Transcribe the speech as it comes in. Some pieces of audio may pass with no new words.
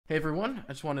Hey everyone,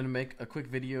 I just wanted to make a quick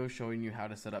video showing you how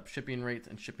to set up shipping rates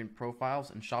and shipping profiles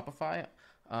in Shopify.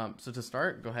 So to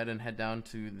start, go ahead and head down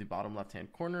to the bottom left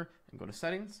hand corner and go to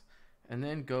settings, and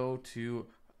then go to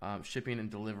shipping and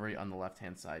delivery on the left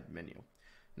hand side menu.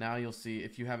 Now you'll see,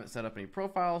 if you haven't set up any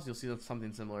profiles, you'll see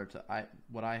something similar to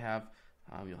what I have.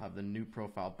 You'll have the new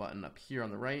profile button up here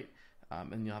on the right,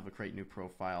 and you'll have a create new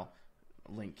profile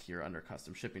link here under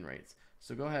custom shipping rates.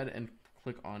 So go ahead and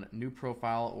click on new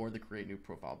profile or the create new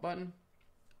profile button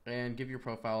and give your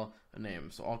profile a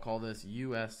name. So I'll call this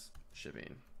US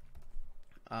shipping.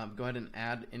 Go ahead and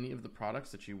add any of the products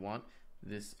that you want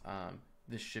this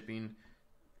shipping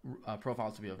profile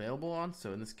to be available on.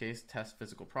 So in this case, test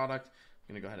physical product.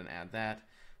 I'm going to go ahead and add that.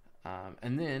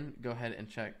 And then go ahead and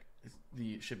check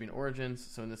the shipping origins.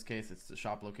 So in this case, it's the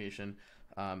shop location.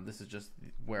 This is just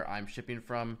where I'm shipping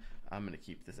from. I'm going to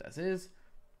keep this as is.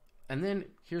 And then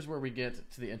here's where we get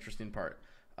to the interesting part.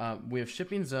 We have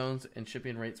shipping zones and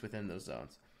shipping rates within those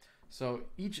zones. So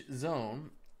each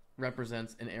zone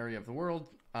represents an area of the world.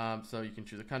 So you can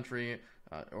choose a country,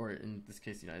 or in this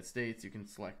case, the United States. You can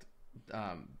select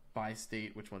by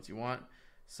state which ones you want.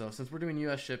 So since we're doing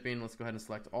US shipping, let's go ahead and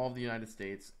select all of the United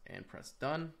States and press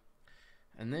done.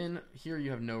 And then here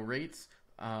you have no rates,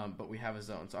 but we have a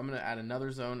zone. So I'm going to add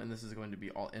another zone, and this is going to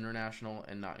be all international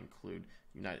and not include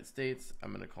United States.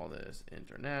 I'm going to call this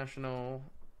international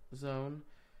zone,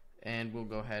 and we'll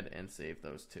go ahead and save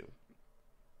those two.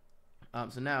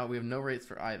 So now we have no rates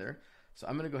for either. So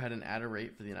I'm going to go ahead and add a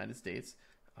rate for the United States.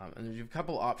 And there's a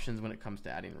couple options when it comes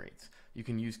to adding rates. You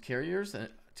can use carriers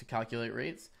to calculate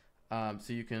rates.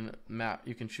 So you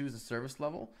can choose a service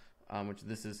level, which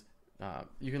this is.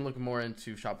 You can look more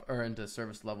into into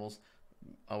service levels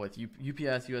with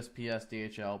UPS, USPS,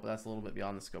 DHL, but that's a little bit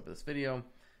beyond the scope of this video.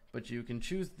 But you can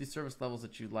choose the service levels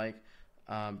that you'd like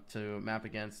to map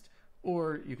against,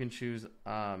 or you can choose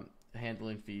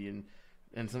handling fee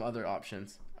and some other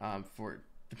options for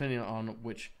depending on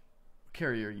which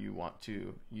carrier you want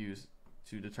to use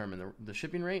to determine the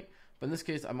shipping rate. But in this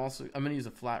case, I'm going to use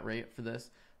a flat rate for this,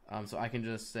 so I can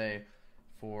just say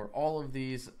for all of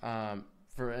these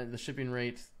for the shipping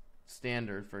rate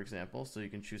standard, for example. So you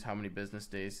can choose how many business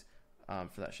days.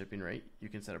 For that shipping rate, you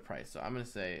can set a price. So I'm going to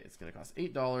say it's going to cost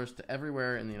 $8 to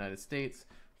everywhere in the United States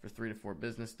for 3 to 4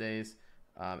 business days,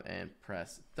 and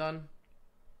press done.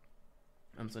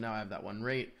 So now I have that one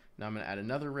rate. Now I'm going to add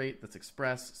another rate that's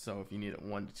express. So if you need it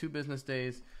 1 to 2 business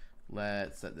days,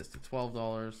 let's set this to $12,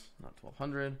 not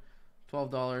 $1,200,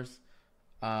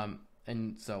 $12,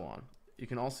 and so on. You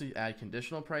can also add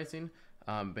conditional pricing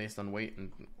based on weight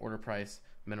and order price,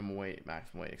 minimum weight,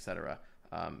 maximum weight, etc.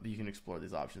 You can explore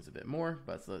these options a bit more,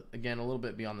 but it's again a little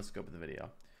bit beyond the scope of the video.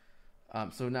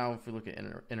 So now if we look at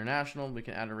international, we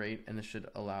can add a rate, and this should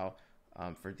allow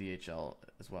for DHL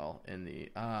as well in the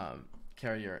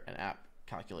carrier and app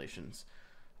calculations.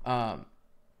 But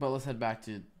let's head back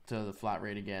to the flat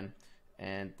rate again,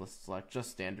 and let's select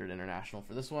just standard international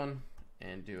for this one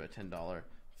and do a $10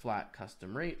 flat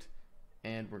custom rate,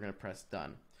 and we're going to press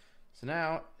done. So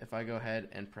now if I go ahead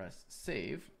and press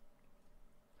save,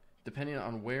 depending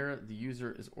on where the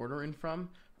user is ordering from,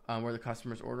 where the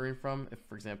customer is ordering from, if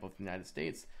for example, if the United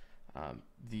States,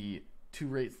 the 2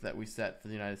 rates that we set for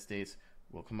the United States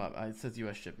will come up. It says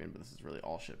US shipping, but this is really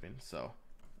all shipping. So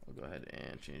I'll go ahead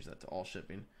and change that to all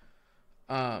shipping.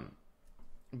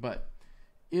 But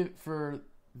if for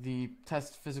the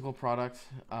test physical product,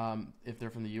 if they're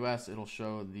from the US, it'll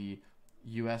show the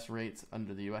US rates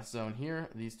under the US zone here,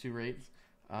 these 2 rates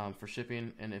for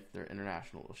shipping, and if they're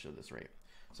international, it'll show this rate.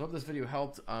 So I hope this video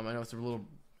helped. I know it's a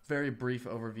very brief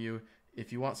overview.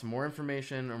 If you want some more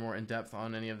information or more in-depth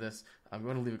on any of this, I'm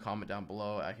going to leave a comment down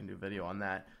below. I can do a video on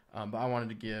that. But I wanted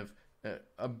to give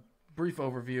a brief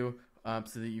overview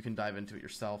so that you can dive into it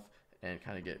yourself and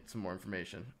kind of get some more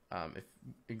information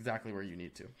exactly where you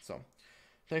need to. So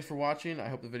thanks for watching. I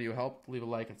hope the video helped. Leave a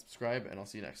like and subscribe, and I'll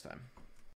see you next time.